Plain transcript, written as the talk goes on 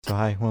So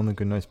hi, Will and the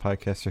Good Noise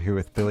Podcast are here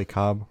with Billy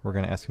Cobb. We're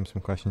going to ask him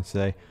some questions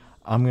today.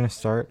 I'm going to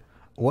start.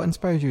 What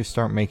inspired you to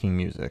start making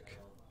music?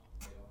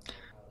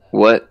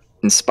 What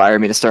inspired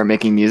me to start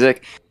making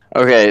music?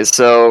 Okay,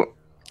 so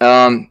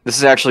this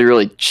is actually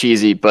really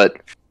cheesy,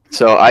 but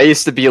so I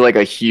used to be like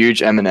a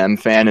huge Eminem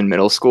fan in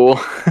middle school,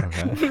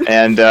 Okay.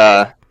 and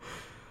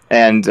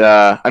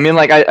I mean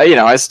like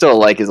I still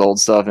like his old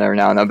stuff and every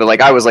now and then, but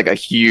like I was like a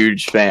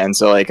huge fan,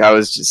 so like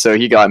so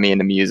he got me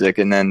into music,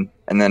 and then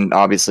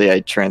obviously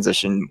I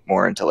transitioned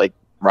more into like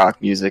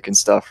rock music and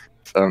stuff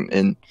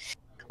in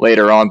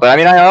later on. But I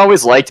mean, I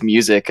always liked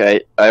music.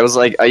 I was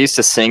like, I used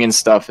to sing and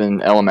stuff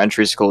in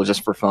elementary school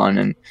just for fun,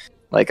 and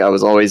like I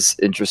was always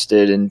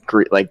interested in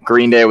like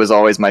Green Day was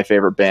always my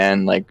favorite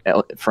band, like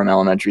from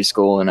elementary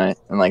school, and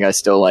like I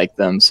still like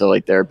them, so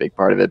like they're a big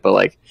part of it. But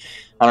like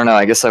I don't know,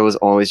 I guess I was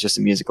always just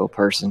a musical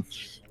person.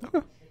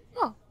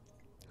 Oh,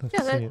 Let's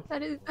yeah,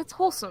 see. that's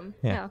wholesome.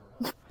 Yeah.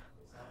 Yeah.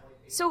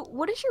 So,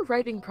 what is your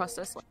writing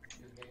process like?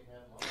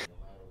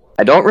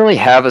 I don't really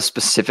have a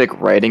specific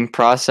writing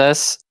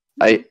process.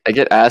 I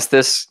get asked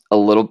this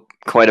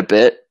quite a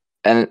bit,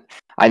 and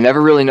I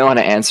never really know how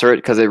to answer it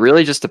because it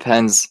really just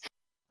depends.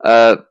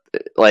 Uh,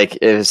 like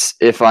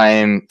if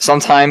I'm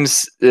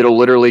sometimes it'll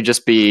literally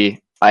just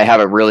be I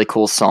have a really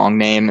cool song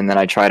name and then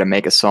I try to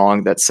make a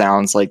song that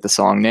sounds like the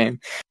song name.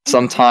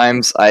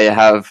 Sometimes I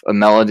have a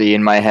melody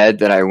in my head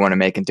that I want to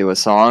make into a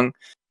song.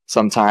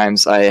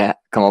 Sometimes I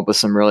come up with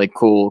some really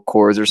cool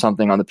chords or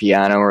something on the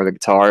piano or the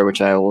guitar,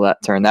 which I will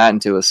turn that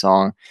into a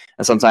song.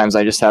 And sometimes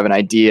I just have an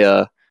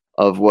idea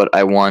of what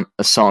I want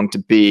a song to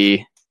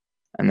be,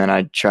 and then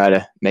I try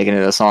to make it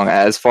into a song.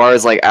 As far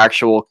as like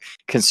actual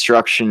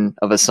construction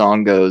of a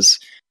song goes,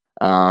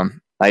 I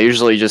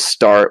usually just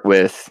start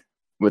with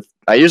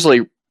I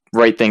usually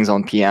write things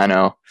on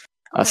piano,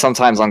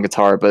 sometimes on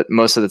guitar, but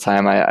most of the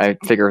time I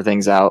figure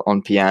things out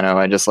on piano.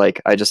 I just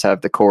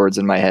have the chords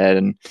in my head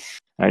and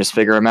I just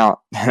figure them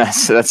out.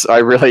 that's I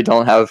really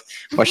don't have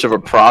much of a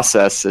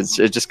process.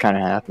 It just kind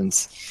of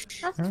happens.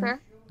 That's Alright.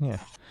 fair. Yeah.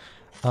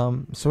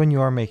 So when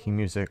you are making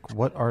music,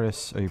 what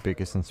artists are your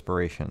biggest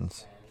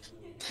inspirations?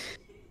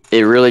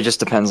 It really just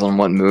depends on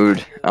what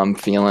mood I'm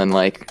feeling.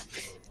 Like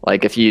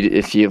if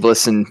you've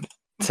listened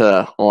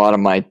to a lot of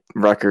my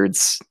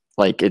records,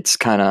 like it's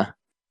kind of,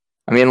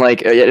 I mean,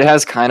 like it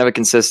has kind of a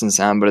consistent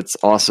sound, but it's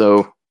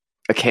also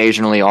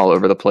occasionally all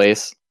over the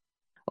place.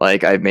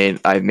 Like I've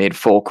made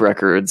folk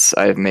records,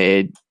 I've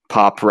made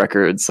pop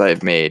records,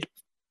 I've made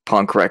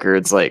punk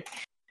records. Like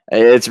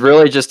it's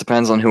really just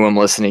depends on who I'm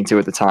listening to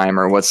at the time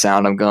or what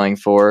sound I'm going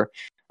for.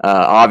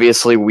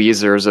 Obviously,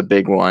 Weezer is a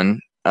big one.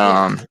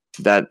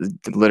 That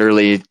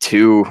literally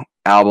two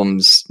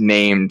albums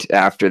named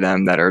after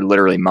them that are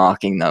literally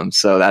mocking them.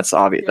 So that's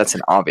obvious. That's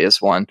an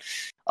obvious one.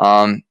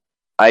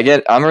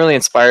 I'm really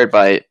inspired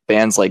by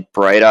bands like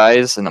Bright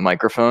Eyes and the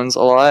Microphones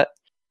a lot.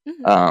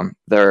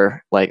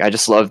 They're like I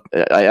just love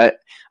I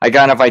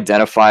kind of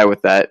identify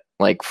with that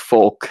like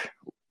folk,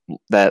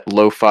 that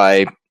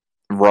lo-fi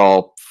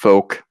raw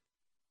folk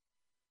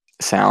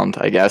sound,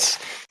 I guess.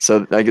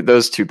 So like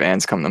those two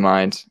bands come to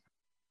mind.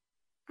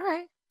 All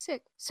right,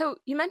 sick. So,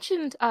 you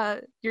mentioned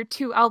your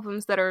two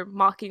albums that are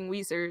mocking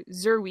Weezer.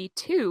 Zerwi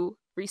 2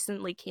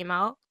 recently came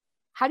out.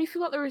 How do you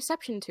feel about the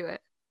reception to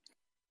it?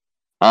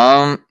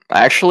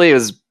 Actually, it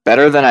was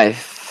better than I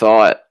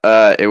thought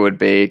it would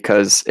be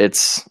because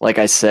it's like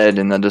I said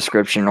in the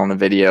description on the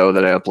video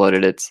that I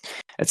uploaded.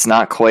 It's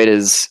not quite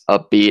as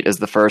upbeat as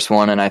the first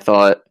one, and I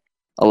thought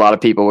a lot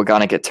of people were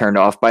gonna get turned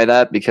off by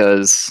that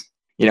because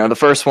the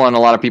first one a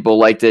lot of people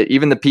liked it.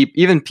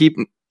 Even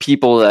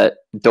people that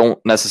don't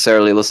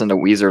necessarily listen to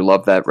Weezer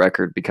love that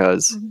record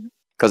because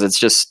it's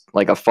just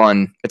like a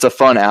fun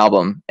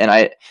album,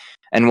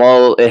 and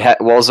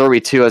while Zori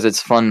 2 has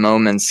its fun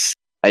moments,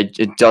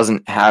 it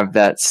doesn't have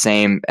that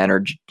same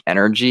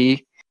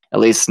energy, at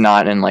least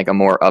not in like a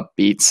more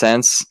upbeat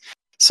sense.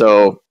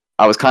 So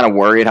I was kind of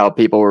worried how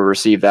people would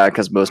receive that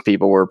because most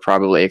people were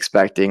probably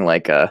expecting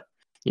like a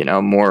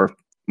more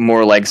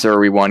like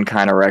Zuri 1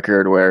 kind of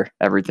record where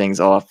everything's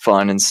all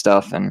fun and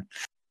stuff, and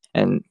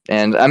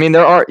I mean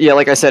there are,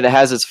 like I said, it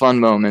has its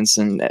fun moments,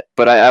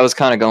 but I was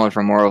kind of going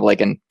for more of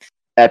like an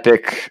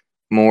epic,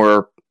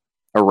 more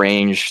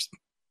arranged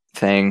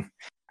thing,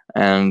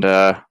 and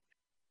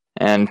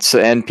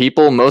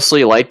people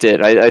mostly liked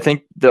it. I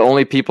think the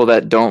only people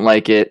that don't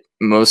like it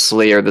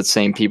mostly are the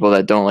same people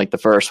that don't like the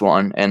first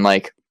one, and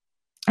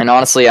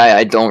honestly,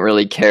 I don't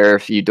really care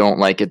if you don't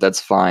like it. That's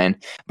fine.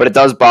 But it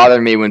does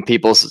bother me when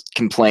people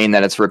complain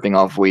that it's ripping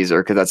off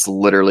Weezer, because that's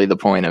literally the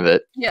point of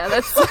it. Yeah,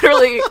 that's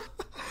literally,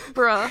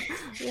 bruh.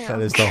 Yeah.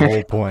 That is the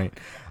whole point.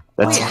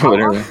 That's Wait, how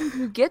literally. often do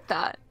you get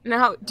that?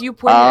 Now, do you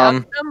point it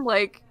out to them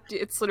like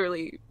it's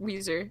literally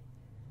Weezer?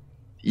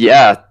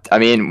 Yeah,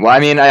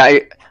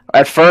 I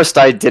at first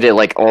I did it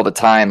like all the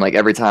time, like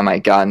every time I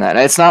got in that.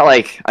 And it's not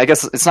like, I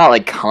guess it's not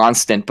like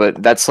constant,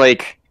 but that's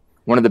like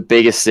one of the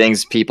biggest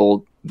things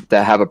people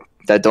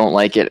that don't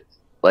like it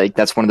like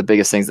that's one of the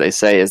biggest things they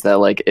say is that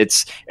like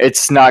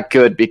it's not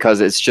good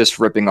because it's just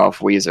ripping off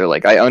Weezer.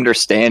 Like I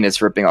understand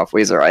it's ripping off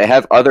Weezer. I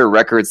have other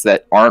records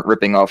that aren't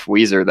ripping off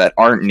Weezer that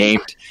aren't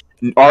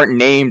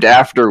named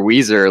after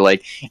Weezer.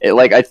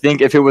 Like I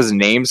think if it was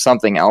named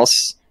something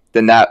else,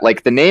 then that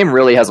like the name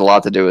really has a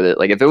lot to do with it.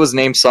 Like if it was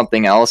named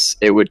something else,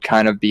 it would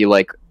kind of be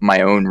like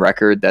my own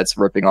record that's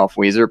ripping off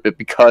Weezer. But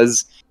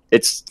because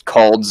it's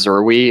called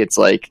Zerwi, it's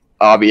like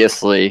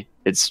obviously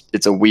it's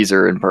a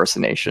Weezer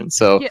impersonation.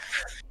 So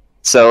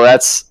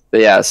that's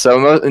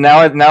So now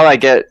I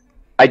get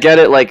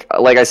it. Like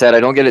I said, I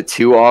don't get it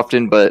too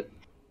often, but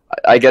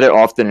I get it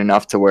often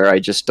enough to where I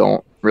just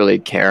don't really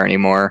care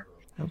anymore.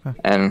 Okay.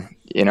 And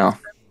all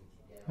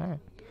right.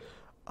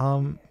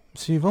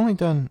 So you've only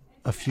done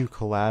a few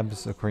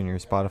collabs according to your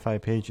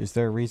Spotify page. Is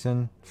there a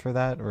reason for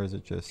that, or is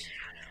it just?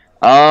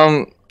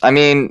 I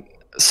mean,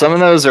 some of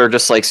those are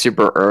just like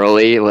super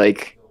early.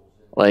 Like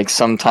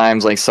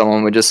sometimes like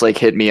someone would just like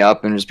hit me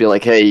up and just be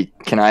like, "Hey,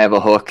 can I have a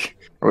hook?"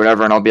 or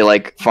whatever, and I'll be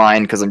like,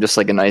 "Fine," because I'm just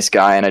like a nice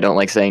guy and I don't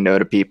like saying no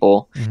to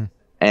people. Mm-hmm.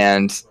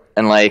 And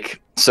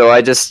like so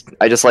I just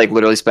like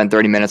literally spend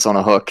 30 minutes on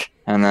a hook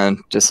and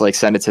then just like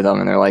send it to them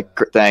and they're like,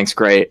 "Thanks,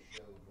 great."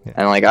 Yeah.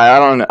 And like I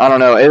don't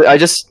know.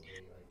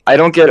 I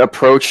don't get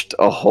approached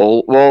a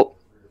whole. Well,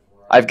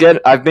 I've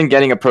been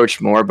getting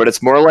approached more, but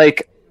it's more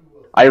like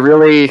I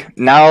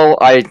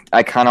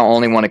kind of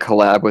only want to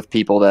collab with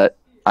people that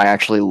I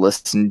actually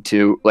listen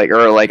to,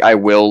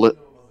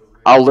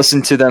 I'll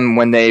listen to them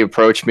when they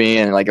approach me,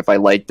 and like if I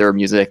like their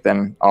music,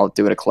 then I'll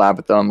do a collab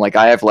with them. Like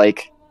I have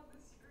like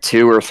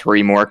 2 or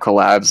 3 more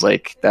collabs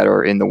like that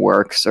are in the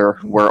works or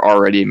were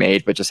already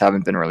made but just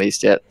haven't been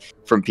released yet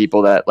from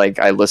people that like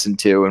I listened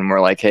to and were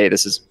like, "Hey,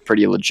 this is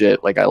pretty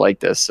legit. Like I like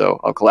this," so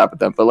I'll collab with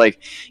them. But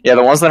like, yeah,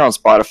 the ones that are on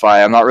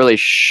Spotify, I'm not really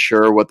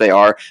sure what they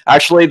are.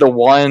 Actually, the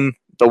one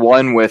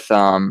with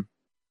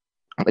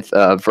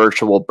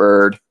Virtual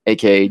Bird,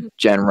 aka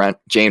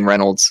Jane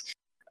Reynolds,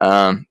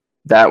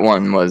 that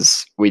one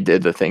was, we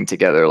did the thing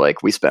together.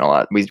 Like we spent a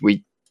lot.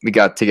 We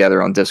got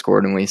together on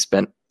Discord and we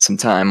spent some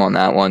time on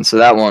that one. So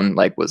that one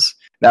like was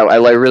that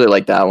I really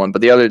like that one.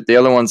 But the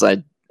other ones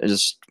I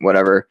just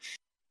whatever.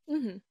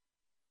 Mm-hmm.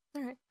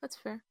 All right, that's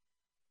fair.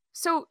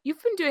 So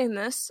you've been doing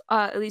this,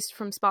 at least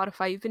from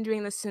Spotify. You've been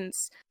doing this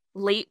since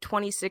late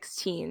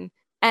 2016,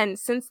 and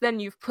since then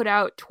you've put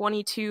out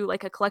 22,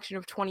 like a collection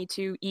of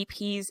 22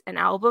 EPs and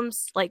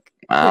albums, like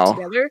put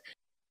together.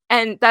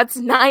 And that's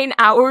 9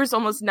 hours,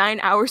 almost 9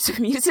 hours of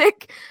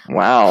music.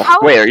 Wow.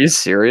 Wait, are you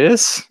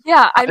serious?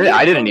 Yeah, I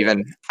didn't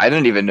even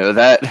know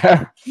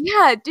that.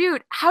 Yeah,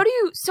 dude. How do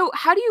you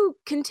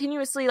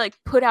continuously like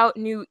put out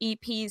new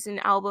EPs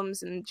and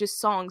albums and just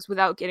songs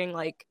without getting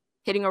like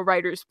hitting a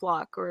writer's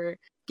block or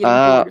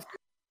getting bored?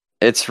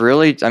 It's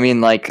really, I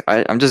mean, like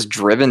I'm just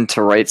driven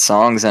to write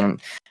songs,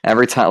 and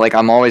every time, like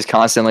I'm always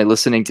constantly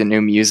listening to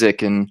new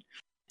music, and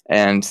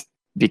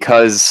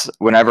because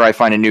whenever I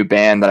find a new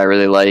band that I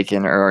really like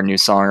or a new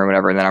song or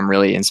whatever, then I'm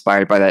really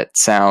inspired by that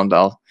sound.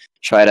 I'll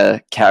try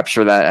to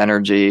capture that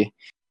energy.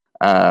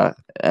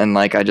 And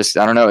like, I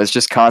don't know, it's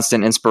just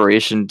constant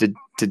inspiration to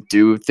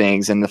do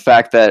things. And the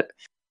fact that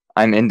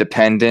I'm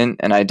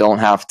independent and I don't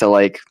have to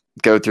like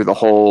go through the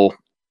whole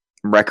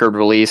record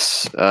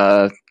release,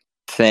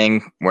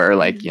 thing where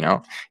like, you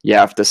know, you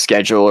have to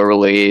schedule a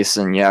release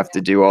and you have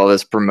to do all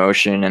this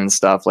promotion and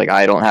stuff. Like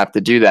I don't have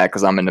to do that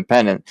because I'm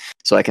independent,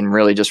 so I can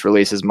really just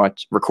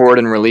record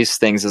and release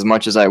things as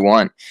much as I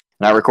want,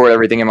 and I record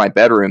everything in my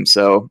bedroom,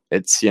 so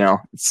it's, you know,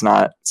 it's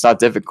not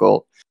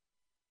difficult.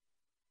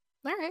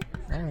 All right.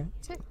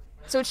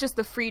 So it's just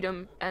the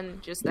freedom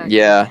and just that.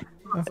 Yeah,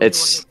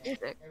 it's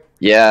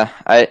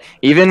I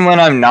even when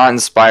I'm not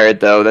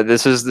inspired though, that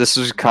this is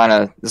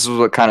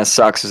what kind of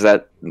sucks is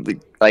that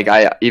like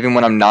even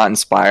when I'm not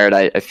inspired,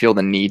 I feel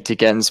the need to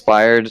get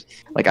inspired.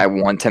 Like I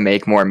want to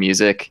make more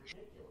music,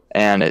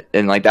 and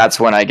like that's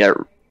when I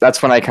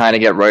kind of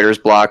get writer's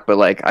block. But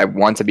like I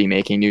want to be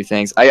making new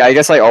things. I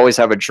guess I always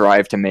have a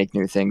drive to make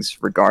new things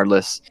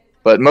regardless.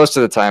 But most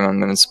of the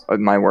time,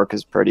 my work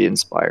is pretty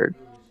inspired.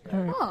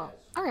 Oh,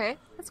 all right,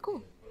 that's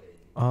cool.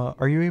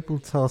 Are you able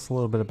to tell us a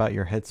little bit about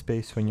your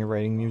headspace when you're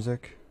writing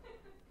music?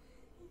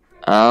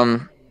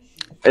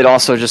 It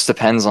also just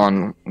depends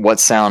on what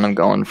sound I'm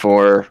going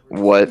for,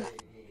 where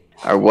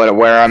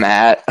I'm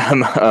at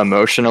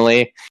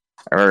emotionally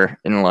or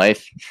in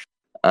life.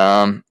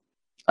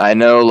 I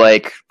know,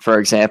 like, for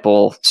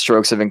example,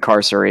 Strokes of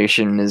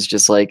Incarceration is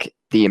just like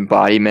the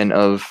embodiment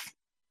of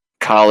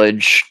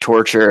college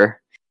torture.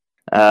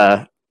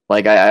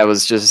 Like I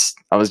was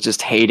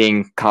just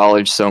hating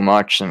college so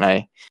much, and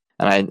I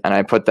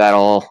put that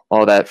all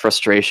that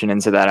frustration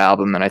into that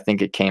album, and I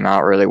think it came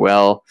out really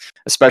well,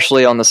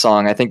 especially on the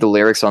song. I think the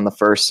lyrics on the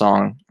first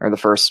song, or the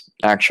first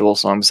actual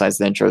song besides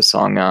the intro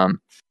song,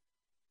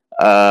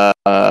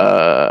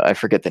 I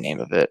forget the name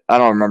of it. I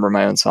don't remember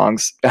my own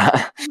songs.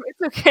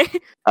 It's okay.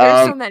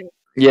 There's so many.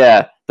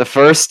 Yeah, the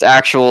first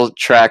actual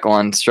track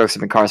on Strokes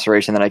of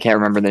Incarceration that I can't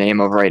remember the name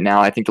of right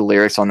now, I think the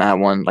lyrics on that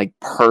one like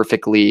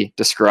perfectly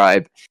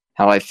describe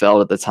how I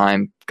felt at the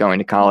time going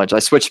to college. I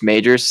switched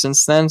majors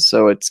since then,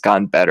 so it's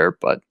gotten better,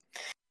 but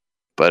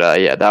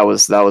yeah, that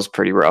was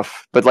pretty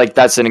rough. But like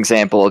that's an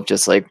example of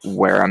just like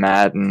where I'm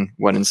at and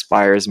what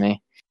inspires me.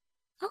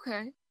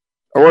 Okay.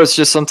 Or it's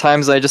just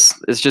sometimes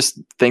it's just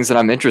things that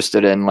I'm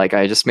interested in. Like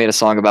I just made a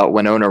song about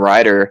Winona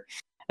Ryder,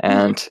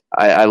 and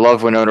I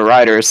love Winona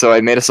Ryder, so I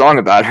made a song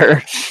about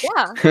her.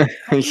 Yeah.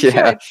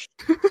 Yeah.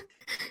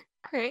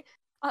 Okay.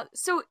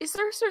 So is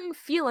there a certain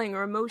feeling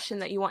or emotion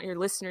that you want your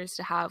listeners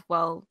to have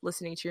while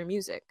listening to your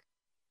music?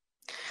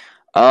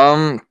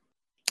 I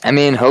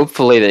mean,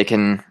 hopefully they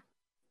can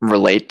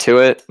relate to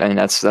it. I mean,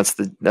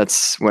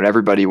 that's what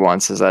everybody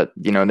wants, is that,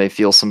 you know, they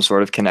feel some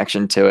sort of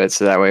connection to it.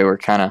 So that way we're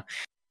kind of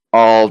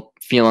all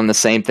feeling the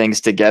same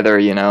things together,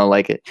 you know,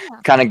 like it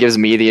kind of gives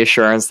me the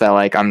assurance that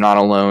like I'm not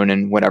alone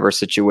in whatever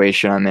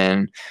situation I'm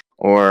in.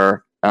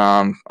 Or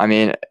I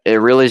mean,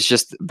 it really is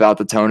just about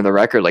the tone of the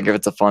record. Like if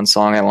it's a fun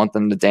song, I want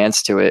them to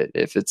dance to it.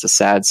 If it's a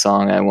sad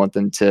song, I want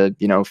them to,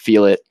 you know,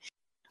 feel it.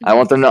 I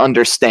want them to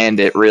understand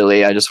it,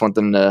 really. I just want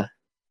them to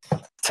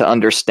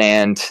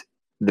understand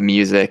the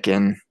music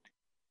and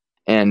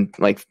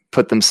like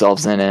put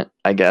themselves in it,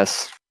 I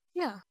guess.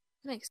 Yeah,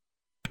 thanks.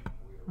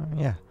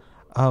 Yeah.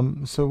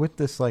 So with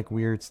this like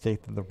weird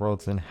state that the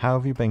world's in, how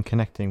have you been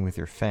connecting with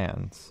your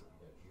fans?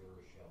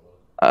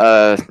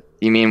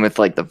 You mean with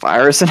like the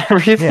virus and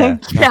everything?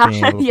 Yeah. Not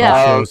being able to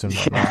play shows and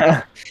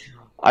whatnot.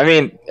 I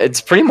mean,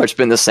 it's pretty much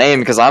been the same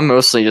because I'm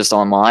mostly just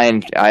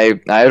online. I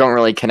don't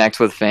really connect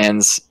with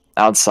fans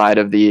outside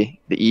of the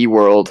E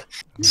world,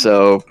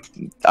 so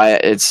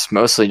it's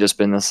mostly just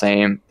been the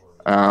same.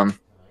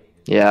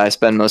 Yeah, I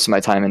spend most of my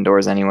time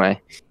indoors anyway.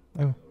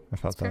 Oh, I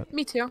felt that.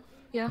 Me too.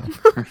 Yeah.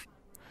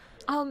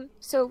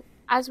 So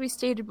as we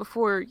stated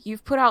before,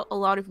 you've put out a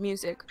lot of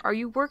music. Are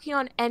you working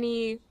on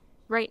any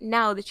right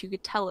now that you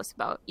could tell us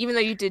about? Even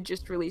though you did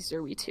just release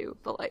Zerby 2,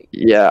 but like.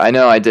 Yeah, I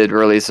know I did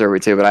release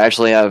Zerby 2, but I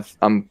actually have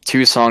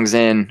 2 songs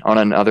in on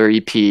another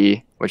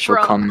EP, which will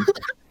come,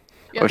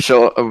 yeah. which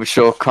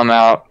will come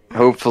out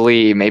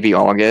hopefully maybe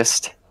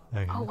August.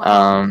 Okay. Oh,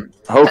 wow.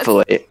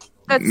 Hopefully.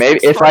 That's maybe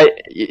so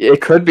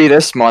it could be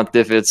this month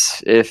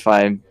if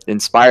I'm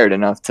inspired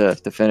enough to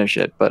finish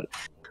it, but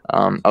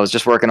I was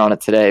just working on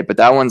it today. But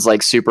that one's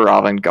like super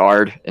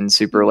avant-garde and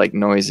super like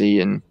noisy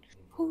and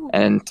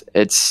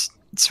it's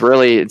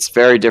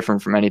very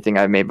different from anything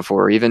I've made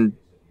before. Even,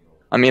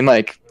 I mean,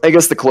 like, I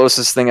guess the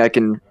closest thing I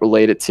can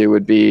relate it to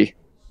would be,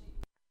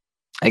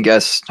 I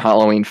guess,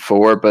 Halloween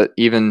 4, but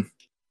even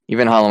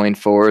Halloween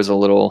 4 is a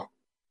little,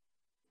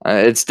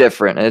 it's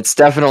different. It's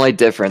definitely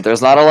different.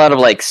 There's not a lot of,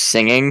 like,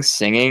 singing.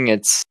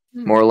 It's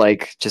more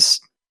like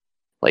just,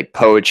 like,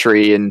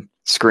 poetry and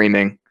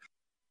screaming.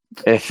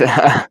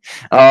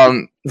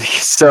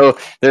 So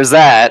there's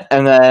that,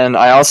 and then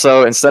I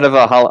also, instead of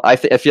I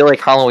feel like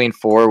Halloween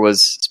 4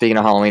 was, speaking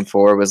of Halloween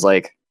 4, was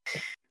like,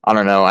 I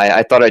don't know,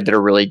 I thought I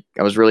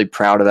was really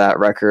proud of that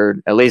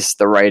record, at least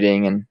the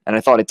writing, and I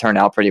thought it turned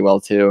out pretty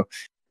well too,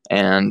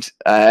 and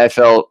I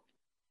felt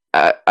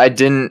I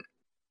didn't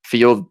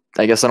feel,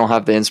 I guess I don't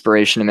have the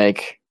inspiration to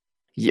make,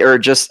 or I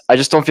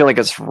just don't feel like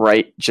it's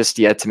right just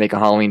yet to make a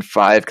Halloween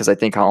 5, because I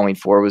think Halloween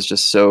 4 was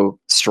just so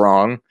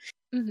strong.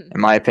 In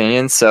my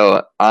opinion,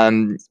 so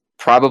I'm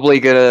probably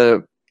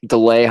gonna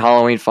delay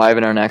Halloween 5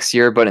 until next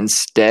year, but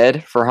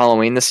instead for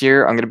Halloween this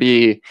year, I'm gonna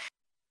be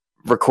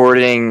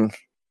recording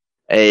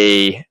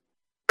a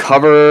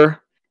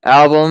cover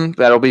album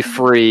that'll be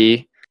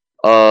free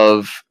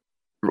of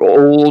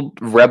old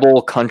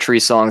rebel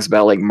country songs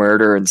about like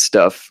murder and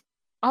stuff.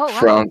 Oh,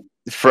 wow.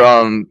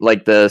 From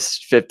like the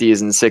 50s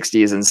and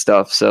 60s and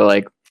stuff. So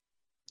like,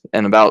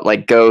 and about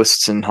like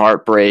ghosts and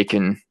heartbreak,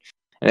 and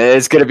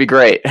it's gonna be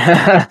great.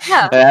 Yeah.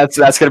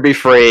 That's gonna be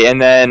free.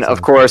 And then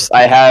of course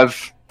I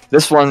have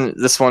this one.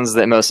 This one's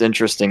the most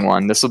interesting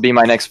one. This will be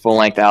my next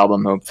full-length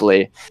album,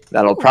 hopefully.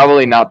 That'll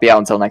probably not be out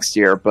until next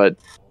year, but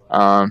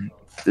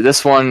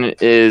this one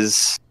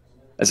is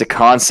a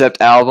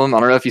concept album.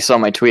 I don't know if you saw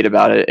my tweet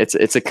about it.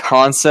 It's a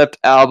concept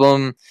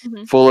album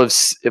full of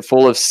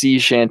sea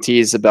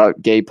shanties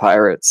about gay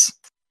pirates.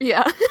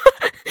 Yeah.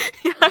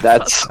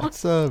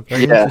 That's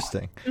very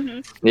interesting.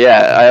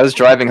 Yeah, I was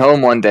driving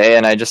home one day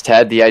and I just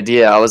had the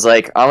idea. I was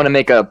like, I want to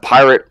make a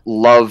pirate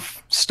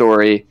love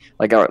story,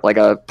 like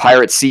a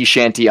pirate sea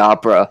shanty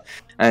opera,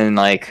 and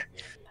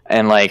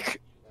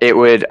it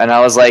would. And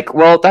I was like,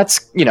 well,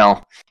 that's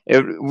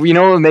it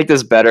would make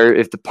this better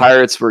if the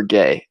pirates were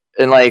gay.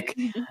 And like,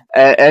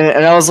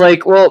 and I was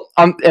like, well,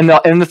 and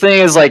the thing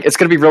is, like, it's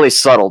gonna be really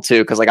subtle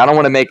too, because like I don't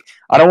want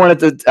it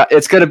to.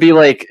 It's gonna be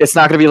like, it's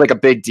not gonna be like a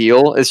big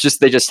deal. It's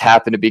just they just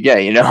happen to be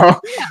gay, Yeah.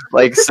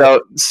 Like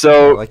so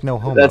like no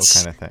homo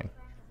kind of thing.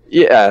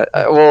 Yeah,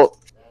 well,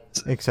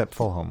 except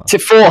full homo. To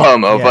full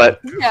homo,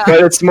 yeah. but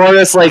it's more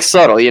just like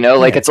subtle,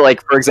 Like it's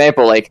like, for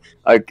example, like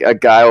a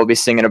guy will be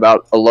singing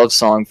about a love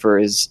song for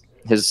his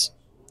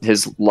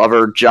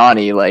lover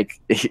Johnny, like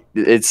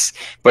it's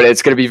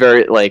gonna be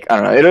very, like, I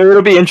don't know,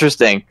 it'll be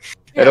interesting.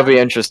 Yeah. It'll be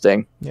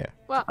interesting. Yeah.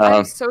 Well,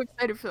 I'm so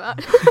excited for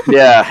that.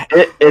 Yeah,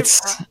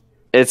 it's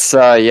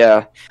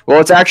yeah. Well,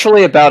 it's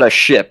actually about a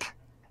ship,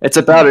 It's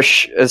about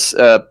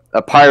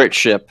a pirate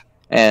ship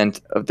and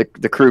of the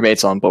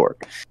crewmates on board,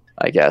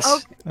 I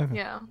guess. Okay. Okay.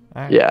 Yeah,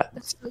 Alright. Yeah.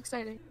 that's so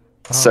exciting.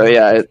 So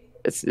yeah,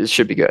 it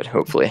should be good,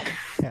 hopefully.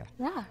 Yeah.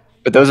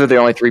 But those are the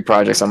only 3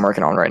 projects I'm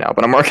working on right now.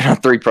 But I'm working on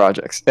 3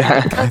 projects.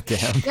 God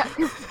damn. Yeah,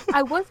 'cause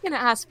I was gonna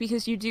ask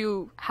because you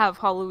do have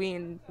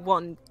Halloween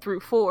 1 through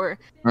 4.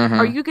 Mhm.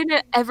 Are you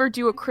gonna ever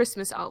do a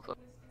Christmas album?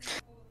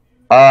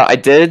 I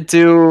did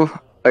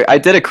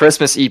a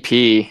Christmas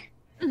EP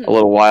Mhm. a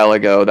little while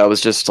ago. That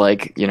was just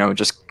like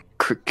just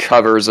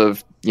covers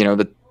of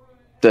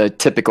the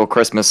typical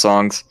Christmas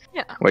songs,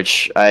 Yeah.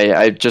 which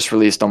I just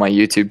released on my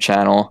YouTube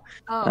channel,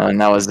 Oh. and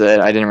that was it.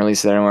 I didn't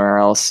release it anywhere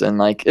else, and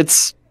like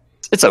it's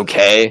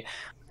okay.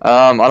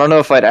 I don't know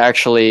if I'd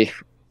actually,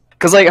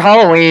 because like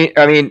Halloween,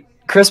 I mean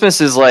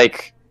Christmas is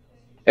like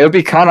it would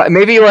be kind of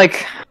maybe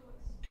like.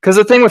 Because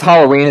the thing with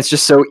Halloween, it's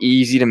just so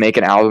easy to make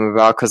an album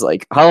about. Because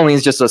like Halloween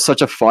is just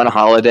such a fun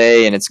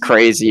holiday, and it's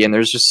crazy, and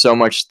there's just so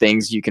much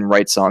things you can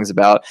write songs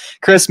about.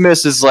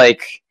 Christmas is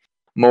like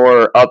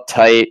more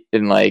uptight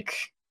and like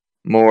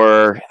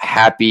more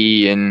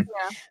happy, and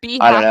Yeah.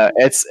 Be I don't know.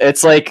 happy.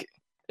 It's like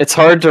it's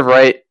hard to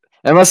write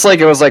unless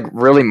like it was like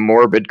really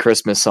morbid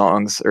Christmas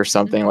songs or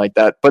something like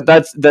that. But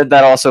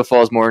that also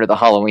falls more into the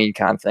Halloween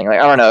kind of thing.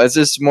 Like I don't know. It's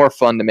just more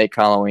fun to make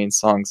Halloween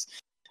songs.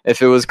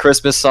 If it was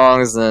Christmas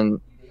songs, then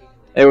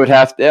it would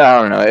have to. I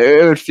don't know.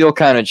 It would feel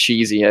kind of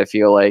cheesy. I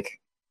feel like,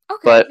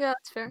 Okay, but- yeah,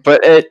 that's fair. but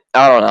I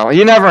don't know.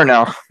 You never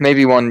know.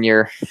 Maybe one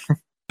year.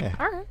 All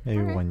right. Maybe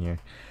all right. 1 year.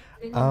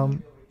 Maybe.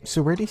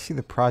 So where do you see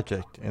the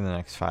project in the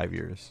next 5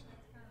 years?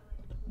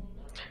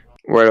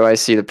 Where do I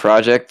see the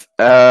project?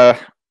 That's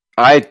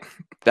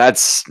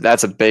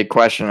a big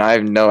question. I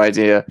have no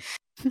idea.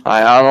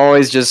 I'm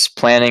always just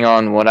planning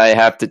on what I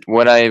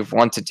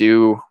want to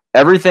do.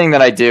 Everything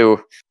that I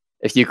do,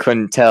 if you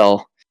couldn't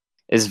tell,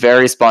 is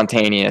very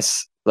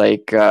spontaneous.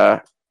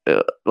 For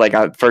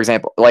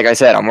example, like I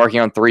said, I'm working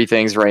on 3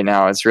 things right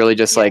now. It's really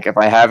just like if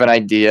I have an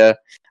idea,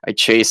 I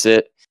chase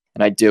it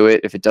and I do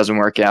it. If it doesn't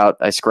work out,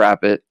 I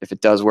scrap it. If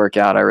it does work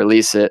out, I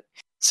release it.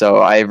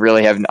 So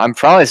I'm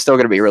probably still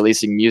going to be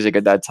releasing music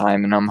at that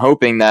time, and I'm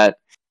hoping that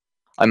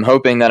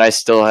I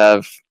still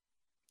have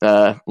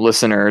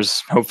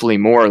listeners, hopefully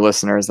more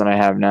listeners than I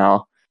have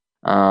now.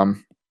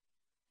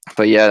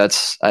 But yeah,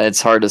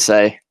 it's hard to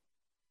say.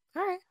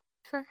 All right,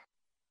 fair.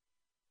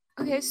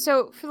 Okay,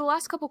 so for the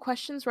last couple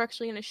questions, we're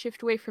actually going to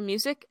shift away from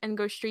music and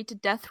go straight to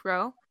death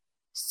row.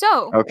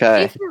 So,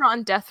 Okay. if you're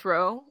on death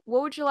row,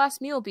 what would your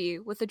last meal be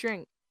with a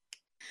drink?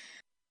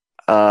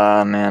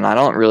 Man, I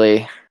don't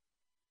really.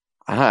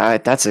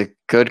 That's a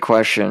good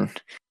question.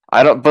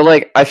 I don't, but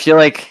like I feel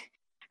like,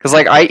 cause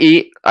like I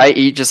eat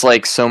just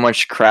like so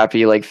much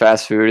crappy like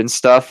fast food and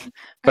stuff.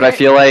 But I Alright.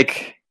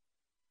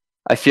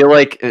 feel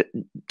like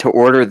to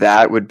order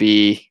that would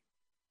be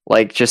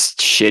like just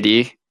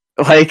shitty.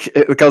 Like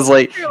because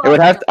like it would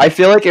have. I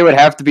feel like it would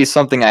have to be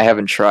something I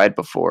haven't tried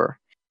before.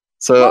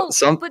 So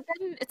Well, but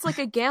then it's like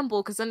a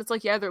gamble because then it's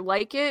like you either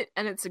like it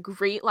and it's a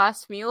great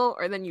last meal,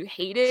 or then you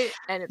hate it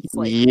and it's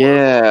like horrible,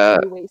 Yeah.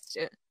 and you waste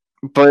it.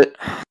 But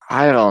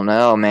I don't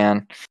know,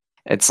 man.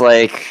 It's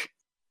like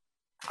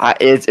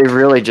it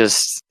really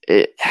just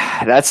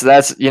that's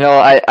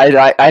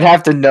I'd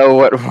have to know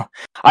what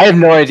I have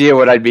no idea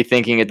what I'd be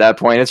thinking at that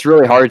point. It's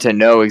really hard to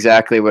know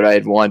exactly what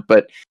I'd want,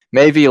 but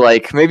maybe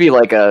like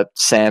a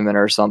salmon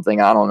or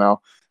something. I don't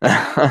know.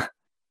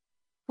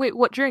 Wait,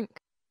 what drink?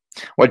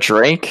 What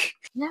drink?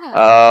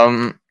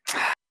 Yeah.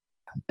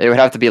 It would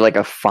have to be like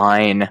a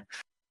fine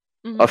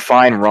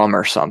Mhm. rum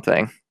or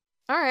something.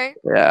 All right,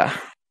 Yeah.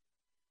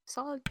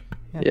 solid.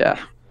 Yeah.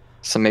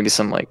 So maybe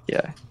some like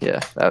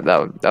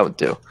that would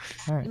do.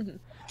 All right. Mhm.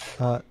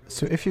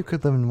 So if you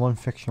could live in one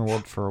fictional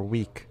world for a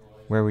week,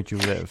 where would you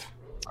live?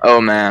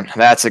 Oh man,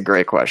 that's a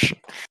great question.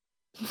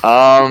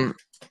 Oh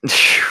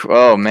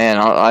man,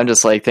 I'm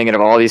just like thinking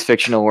of all these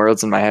fictional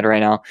worlds in my head right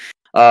now.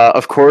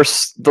 Of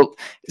course,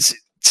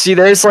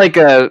 there's like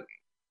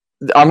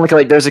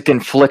there's a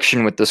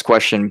confliction with this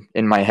question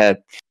in my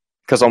head,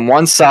 because on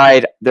one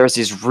side there's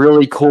these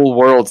really cool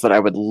worlds that I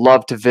would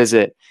love to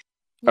visit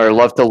or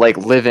love to like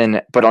live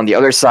in, but on the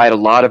other side, a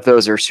lot of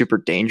those are super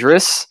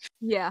dangerous.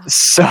 Yeah.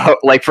 So,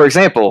 like for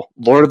example,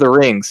 Lord of the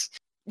Rings.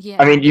 Yeah.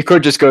 I mean, you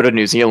could just go to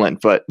New Zealand,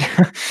 but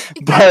That's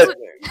but what-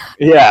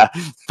 yeah,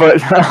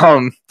 but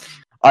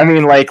I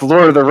mean, like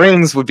Lord of the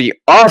Rings would be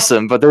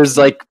awesome, but there's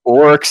like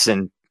orcs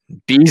and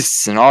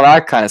beasts and all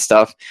that kind of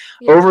stuff.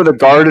 yeah. Over the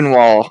Garden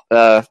Wall.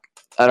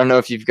 I don't know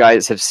if you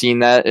guys have seen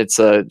that. It's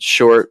a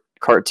short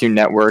Cartoon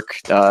Network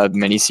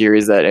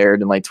miniseries that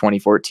aired in like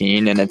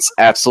 2014, and it's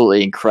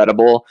absolutely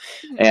incredible.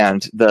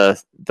 And the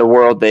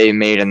world they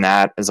made in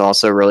that is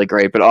also really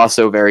great, but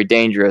also very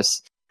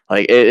dangerous.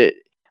 Like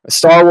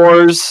Star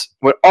Wars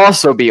would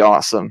also be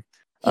awesome.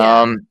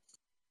 Yeah.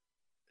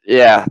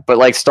 Yeah, but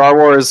like Star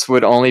Wars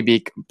would only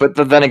be, but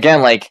then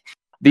again, like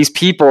these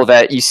people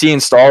that you see in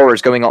Star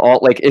Wars going all,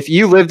 like if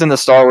you lived in the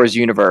Star Wars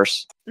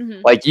universe,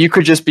 Mhm. like you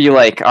could just be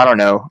like, I don't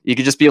know, you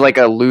could just be like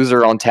a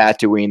loser on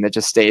Tatooine that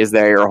just stays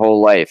there your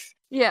whole life.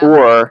 Yeah.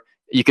 Or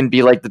you can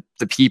be like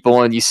the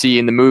people and you see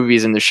in the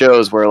movies and the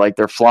shows where like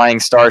they're flying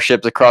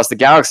starships across the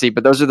galaxy,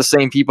 but those are the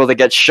same people that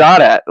get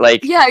shot at.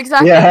 Like, Yeah,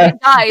 exactly. Yeah. They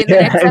die in the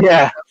next episode.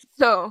 Yeah.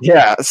 So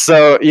Yeah,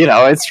 so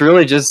it's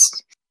really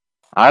just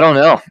I don't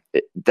know.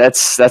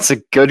 That's a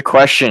good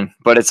question,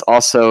 but it's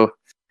also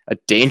a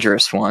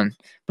dangerous one.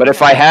 But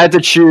if I had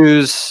to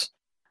choose,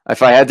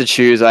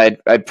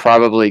 I'd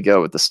probably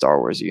go with the Star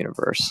Wars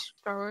universe.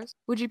 Star Wars.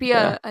 Would you be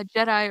a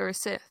Jedi or a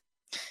Sith?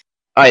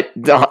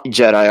 The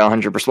Jedi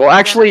 100%. Well,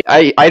 actually,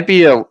 I'd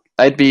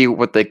be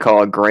what they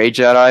call a gray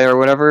Jedi or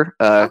whatever.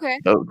 Okay.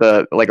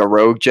 The like a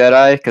rogue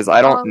Jedi, because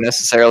I don't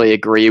necessarily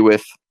agree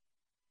with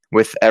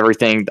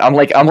everything. I'm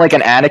like an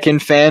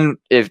Anakin fan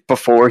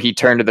before he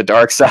turned to the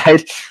dark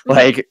side.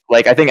 like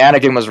I think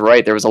Anakin was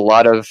right. There was a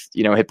lot of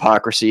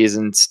hypocrisies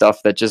and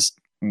stuff that just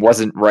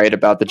wasn't right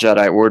about the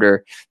Jedi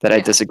Order that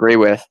I disagree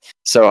with.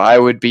 So I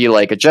would be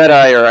like a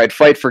Jedi, or I'd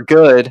fight for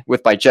good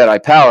with my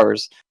Jedi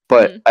powers,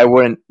 but I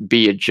wouldn't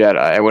be a Jedi.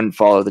 I wouldn't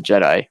follow the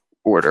Jedi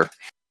Order.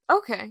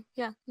 Okay,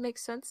 yeah,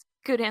 makes sense.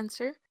 Good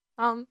answer.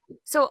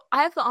 So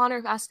I have the honor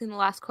of asking the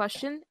last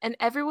question, and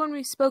everyone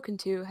we've spoken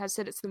to has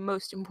said it's the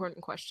most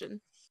important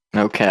question.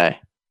 Okay.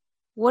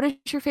 What is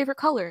your favorite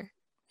color?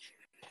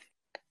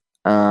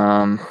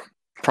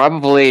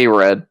 Probably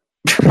red.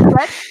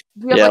 Red?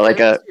 Yeah, like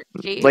a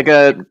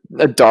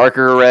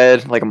darker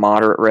red, like a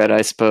moderate red,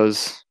 I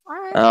suppose.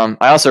 Alright.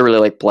 I also really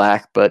like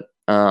black, but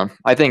black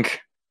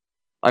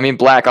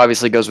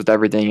obviously goes with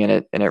everything,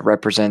 and it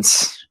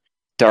represents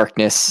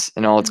darkness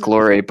in all its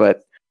glory.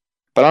 But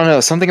I don't know,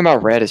 something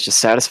about red is just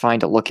satisfying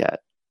to look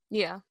at.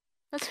 Yeah,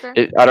 that's fair.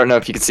 I don't know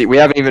if you can see. We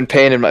haven't even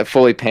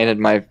fully painted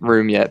my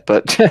room yet,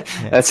 but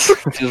that's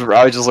just.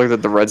 I just looked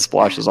at the red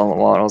splashes on the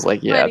wall, and I was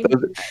like, yeah,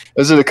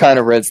 those are the kind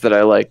of reds that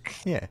I like.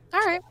 Yeah.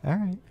 All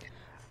right.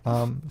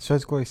 So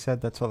as Glory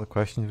said, that's all the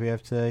questions we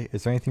have today.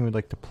 Is there anything we'd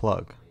like to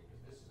plug?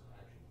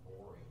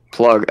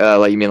 Plug?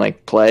 Like you mean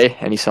like play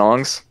any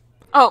songs?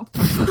 Oh.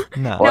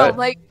 No. No,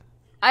 like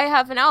I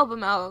have an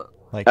album out.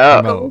 Like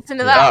Go listen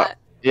to that.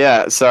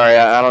 Yeah, sorry,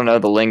 I don't know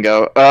the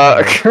lingo.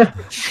 I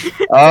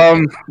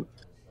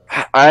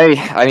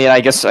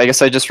guess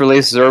I just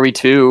released Zuri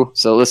 2,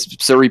 so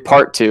Zuri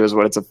Part 2 is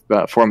what it's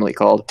formally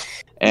called,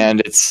 and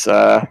it's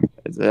I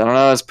don't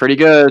know, it's pretty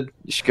good.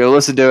 You should go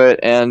listen to it,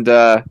 and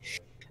I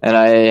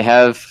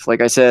have, like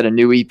I said, a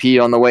new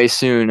EP on the way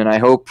soon, and I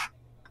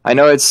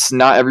know it's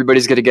not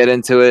everybody's gonna get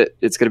into it.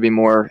 It's gonna be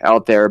more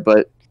out there,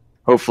 but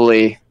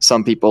hopefully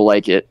some people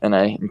like it, and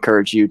I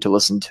encourage you to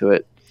listen to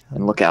it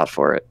and look out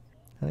for it.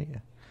 Hell yeah.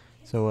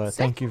 So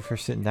thank you for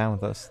sitting down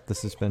with us.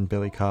 This has been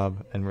Billy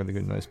Cobb and Really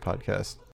Good Noise Podcast.